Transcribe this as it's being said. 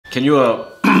Can you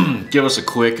give us a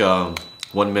quick 1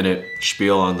 minute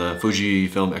spiel on the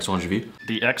Fujifilm X100V?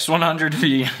 The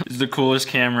X100V is the coolest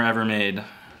camera ever made.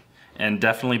 And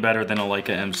definitely better than a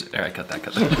Leica M6. Alright, cut that.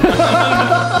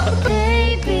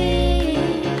 Baby,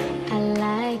 I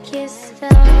like your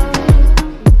stuff.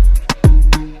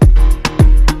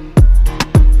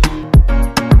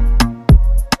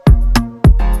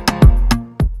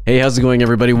 Hey, how's it going,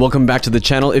 everybody? Welcome back to the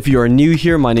channel. If you are new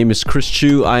here, my name is Chris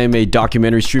Chu. I am a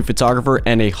documentary street photographer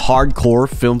and a hardcore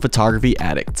film photography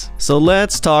addict. So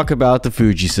let's talk about the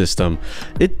Fuji system.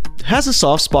 It has a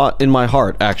soft spot in my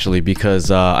heart, actually,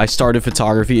 because I started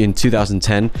photography in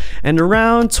 2010, and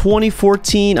around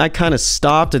 2014, I kind of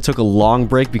stopped. I took a long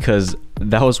break because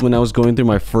that was when I was going through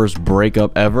my first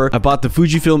breakup ever. I bought the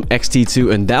Fujifilm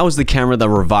X-T2, and that was the camera that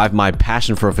revived my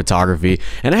passion for photography.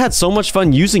 And I had so much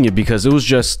fun using it because it was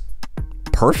just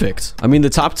perfect. I mean, the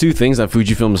top two things that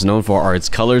Fujifilm is known for are its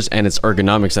colors and its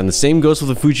ergonomics, and the same goes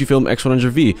with the Fujifilm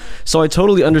X100V. So I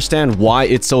totally understand why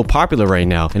it's so popular right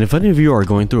now. And if any of you are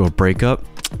going through a breakup,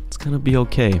 it's gonna be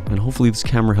okay. And hopefully this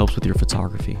camera helps with your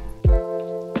photography.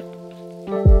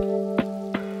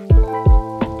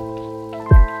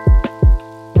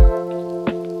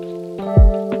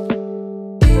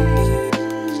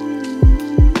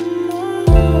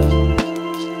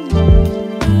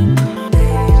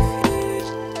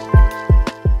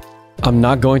 I'm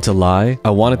not going to lie, I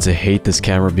wanted to hate this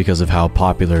camera because of how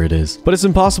popular it is. But it's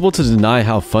impossible to deny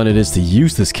how fun it is to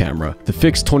use this camera. The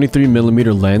fixed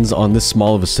 23mm lens on this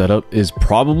small of a setup is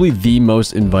probably the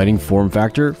most inviting form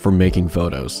factor for making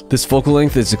photos. This focal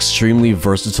length is extremely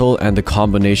versatile, and the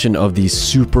combination of the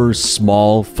super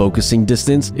small focusing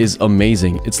distance is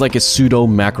amazing. It's like a pseudo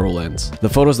macro lens. The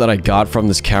photos that I got from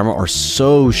this camera are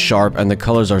so sharp and the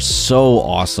colors are so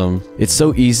awesome. It's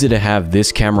so easy to have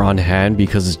this camera on hand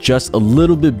because it's just a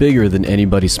little bit bigger than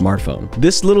anybody's smartphone.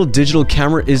 This little digital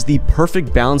camera is the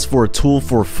perfect balance for a tool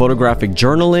for photographic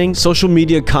journaling, social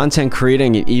media content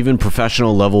creating, and even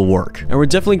professional level work. And we're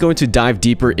definitely going to dive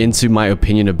deeper into my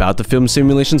opinion about the film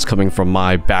simulations coming from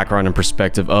my background and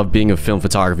perspective of being a film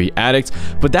photography addict,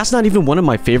 but that's not even one of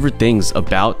my favorite things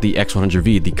about the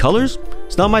X100V. The colors?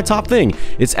 It's not my top thing.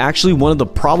 It's actually one of the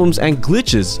problems and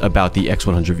glitches about the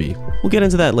X100V. We'll get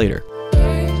into that later.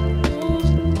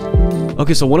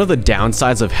 Okay, so one of the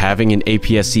downsides of having an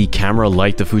APS-C camera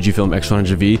like the Fujifilm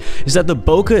X100V is that the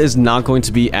bokeh is not going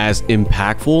to be as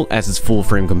impactful as its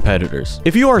full-frame competitors.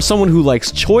 If you are someone who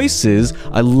likes choices,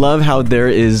 I love how there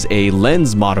is a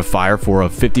lens modifier for a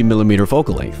 50mm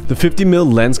focal length. The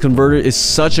 50mm lens converter is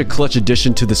such a clutch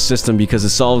addition to the system because it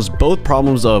solves both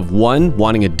problems of 1,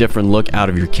 wanting a different look out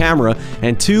of your camera,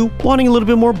 and 2, wanting a little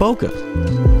bit more bokeh.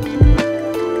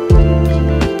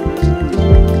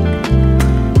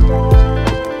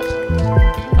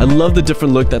 I love the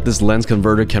different look that this lens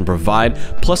converter can provide,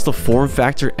 plus the form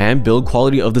factor and build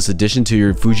quality of this addition to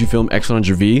your Fujifilm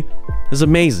X100V is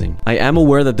amazing. I am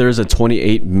aware that there is a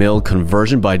 28mm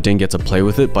conversion, but I didn't get to play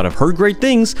with it, but I've heard great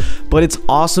things. But it's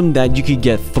awesome that you could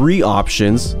get 3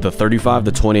 options, the 35,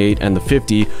 the 28, and the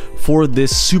 50, for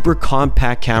this super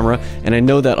compact camera. And I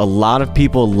know that a lot of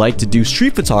people like to do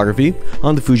street photography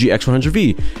on the Fuji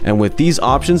X100V. And with these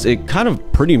options, it kind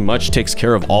of pretty much takes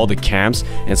care of all the camps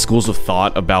and schools of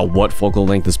thought about what focal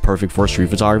length is perfect for street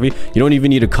photography. You don't even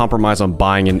need to compromise on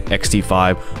buying an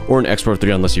X-T5 or an X Pro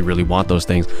 3 unless you really want those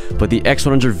things. But the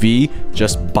X100V,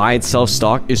 just by itself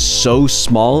stock, is so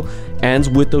small,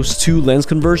 and with those 2 lens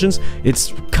conversions,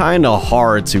 it's kind of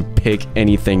hard to pick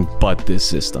anything but this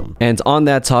system. And on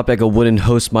that topic, I wouldn't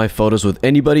host my photos with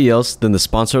anybody else than the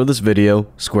sponsor of this video,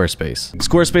 Squarespace.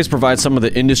 Squarespace provides some of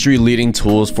the industry-leading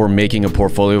tools for making a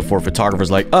portfolio for photographers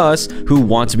like us who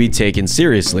want to be taken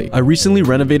seriously. I recently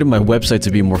renovated my website to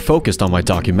be more focused on my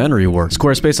documentary work.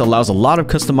 Squarespace allows a lot of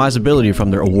customizability, from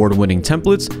their award-winning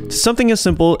templates to something as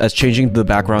simple as changing the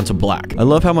background to black. I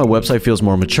love how my website feels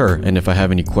more mature, and if I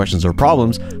have any questions or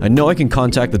problems, I know I can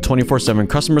contact the 24/7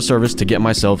 customer service to get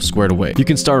myself squared away. You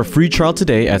can start a free trial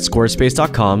today at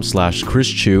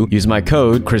squarespace.com/ChrisChu. Use my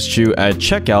code ChrisChu at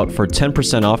checkout for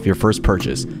 10% off your first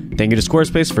purchase. Thank you to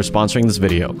Squarespace for sponsoring this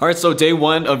video. All right, so day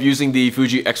 1 of using the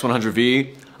Fuji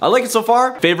X100V. I like it so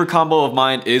far. Favorite combo of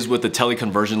mine is with the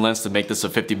teleconversion lens to make this a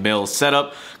 50mm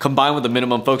setup. Combined with the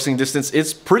minimum focusing distance,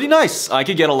 it's pretty nice. I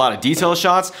could get a lot of detail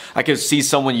shots. I could see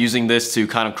someone using this to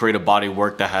kind of create a body of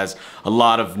work that has a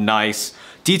lot of nice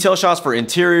detail shots for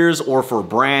interiors or for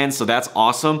brands, so that's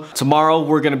awesome. Tomorrow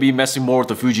we're gonna be messing more with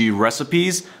the Fuji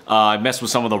recipes. I messed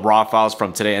with some of the raw files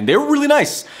from today and they were really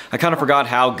nice. I kind of forgot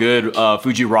how good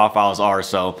Fuji raw files are,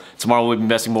 so tomorrow we'll be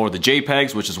messing more with the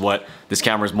JPEGs, which is what this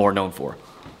camera is more known for.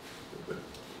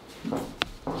 What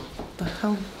the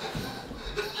hell?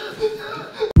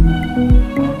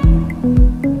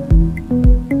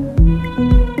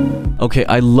 Okay,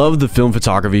 I love the film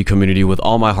photography community with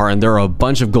all my heart, and there are a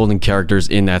bunch of golden characters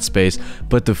in that space,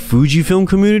 but the Fujifilm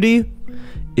community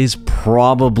is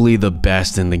probably the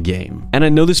best in the game. And I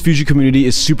know this Fuji community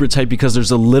is super tight because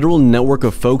there's a literal network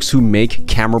of folks who make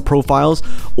camera profiles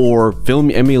or film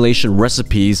emulation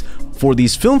recipes for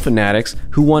these film fanatics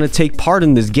who want to take part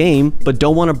in this game but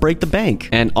don't want to break the bank.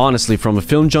 And honestly, from a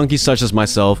film junkie such as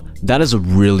myself, that is a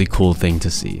really cool thing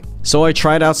to see. So I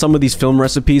tried out some of these film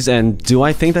recipes, and do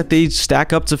I think that they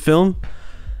stack up to film?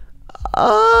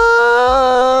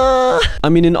 I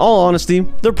mean, in all honesty,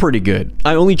 they're pretty good.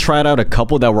 I only tried out a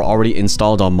couple that were already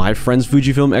installed on my friend's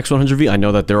Fujifilm X100V. I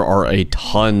know that there are a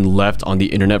ton left on the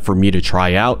internet for me to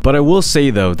try out, but I will say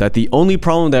though that the only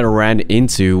problem that I ran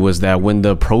into was that when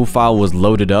the profile was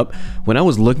loaded up, when I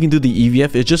was looking through the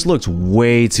EVF, it just looked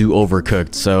way too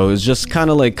overcooked. So it's just kind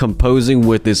of like composing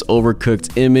with this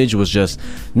overcooked image was just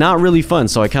not really fun.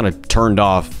 So I kind of turned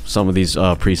off some of these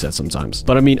presets sometimes.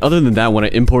 But I mean, other than that, when I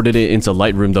imported it into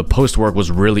Lightroom, the post work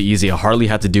was really easy. I hardly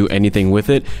had to do anything with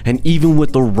it. And even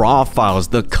with the raw files,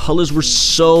 the colors were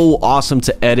so awesome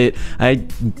to edit. I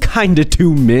kind of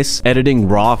do miss editing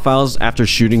raw files after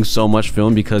shooting so much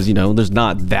film because, you know, there's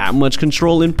not that much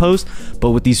control in post.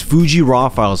 But with these Fuji raw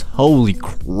files, holy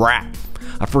crap,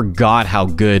 I forgot how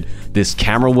good this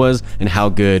camera was and how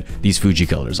good these Fuji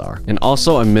colors are. And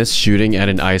also, I miss shooting at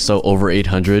an ISO over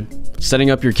 800. Setting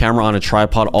up your camera on a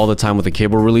tripod all the time with a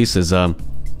cable release is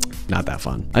not that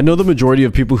fun. I know the majority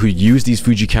of people who use these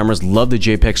Fuji cameras love the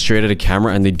JPEG straight out of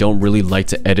camera and they don't really like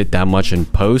to edit that much in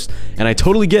post, and I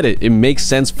totally get it. It makes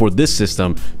sense for this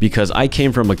system because I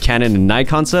came from a Canon and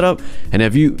Nikon setup, and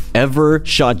have you ever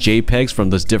shot JPEGs from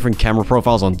those different camera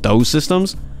profiles on those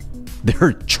systems?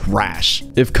 They're trash.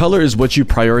 If color is what you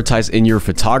prioritize in your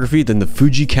photography, then the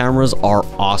Fuji cameras are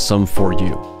awesome for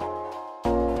you.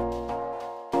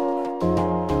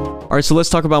 Alright, so let's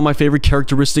talk about my favorite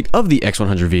characteristic of the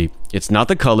X100V. It's not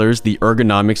the colors, the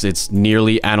ergonomics, its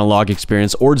nearly analog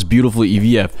experience, or its beautiful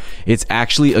EVF. It's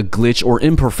actually a glitch or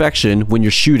imperfection when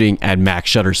you're shooting at max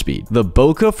shutter speed. The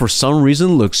bokeh, for some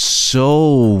reason, looks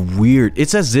so weird.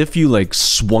 It's as if you like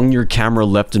swung your camera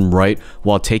left and right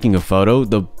while taking a photo.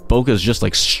 The bokeh is just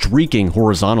like streaking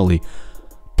horizontally,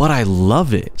 but I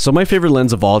love it. So my favorite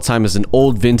lens of all time is an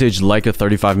old vintage Leica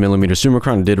 35mm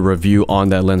Summicron. I did a review on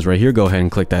that lens right here. Go ahead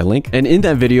and click that link. And in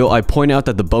that video, I point out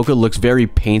that the bokeh looks very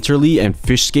painterly and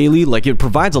fish scaly. Like, it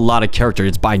provides a lot of character.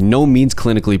 It's by no means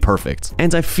clinically perfect.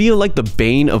 And I feel like the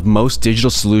bane of most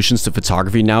digital solutions to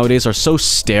photography nowadays are so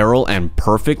sterile and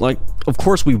perfect. Like, of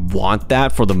course we want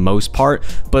that for the most part,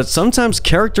 but sometimes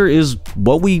character is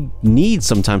what we need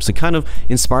sometimes to kind of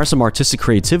inspire some artistic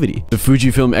creativity. The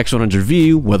Fujifilm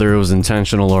X100V, whether it was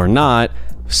intentional or not,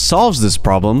 solves this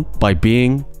problem by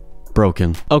being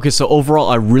broken. Okay, so overall,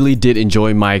 I really did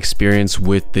enjoy my experience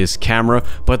with this camera,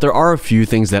 but there are a few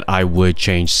things that I would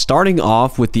change. Starting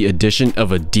off with the addition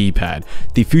of a D-pad.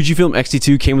 The Fujifilm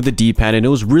X-T2 came with a D-pad, and it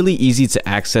was really easy to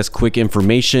access quick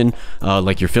information,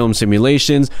 like your film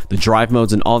simulations, the drive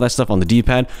modes, and all that stuff on the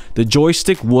D-pad. The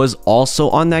joystick was also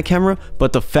on that camera,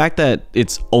 but the fact that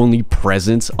it's only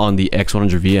present on the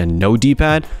X100V and no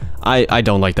D-pad, I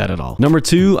don't like that at all. Number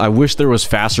two, I wish there was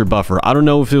faster buffer. I don't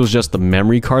know if it was just the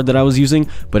memory card that I was using,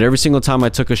 but every single time I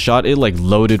took a shot, it like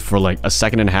loaded for like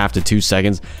 1.5 to 2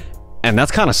 seconds. And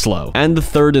that's kind of slow. And the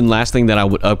third and last thing that I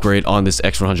would upgrade on this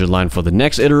X100 line for the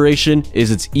next iteration is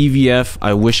its EVF.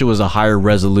 I wish it was a higher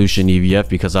resolution EVF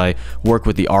because I work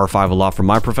with the R5 a lot for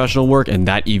my professional work, and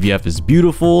that EVF is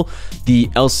beautiful. The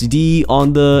LCD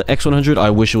on the X100, I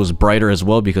wish it was brighter as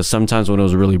well, because sometimes when it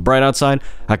was really bright outside,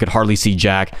 I could hardly see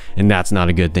jack, and that's not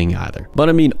a good thing either. But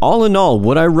I mean, all in all,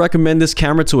 would I recommend this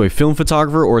camera to a film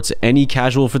photographer or to any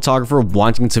casual photographer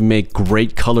wanting to make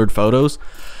great colored photos?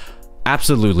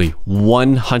 Absolutely,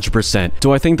 100%.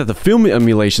 Do I think that the film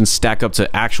emulations stack up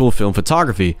to actual film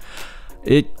photography?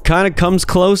 It kind of comes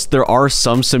close. There are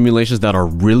some simulations that are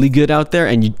really good out there,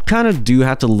 and you kind of do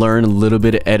have to learn a little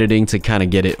bit of editing to kind of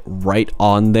get it right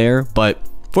on there, but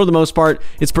for the most part,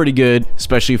 it's pretty good,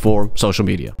 especially for social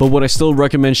media. But would I still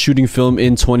recommend shooting film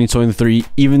in 2023,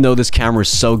 even though this camera is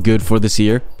so good for this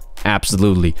year?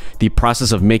 Absolutely. The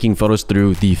process of making photos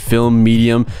through the film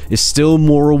medium is still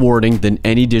more rewarding than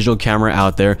any digital camera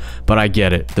out there, but I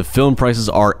get it. The film prices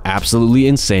are absolutely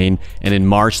insane, and in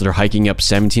March, they're hiking up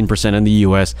 17% in the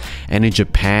US, and in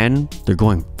Japan, they're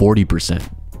going 40%.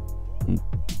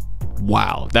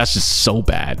 Wow, that's just so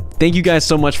bad. Thank you guys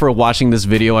so much for watching this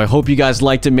video. I hope you guys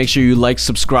liked it. Make sure you like,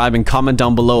 subscribe, and comment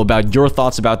down below about your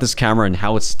thoughts about this camera and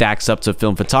how it stacks up to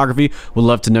film photography. We'd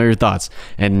love to know your thoughts.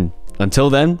 And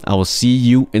until then, I will see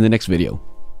you in the next video.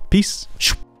 Peace.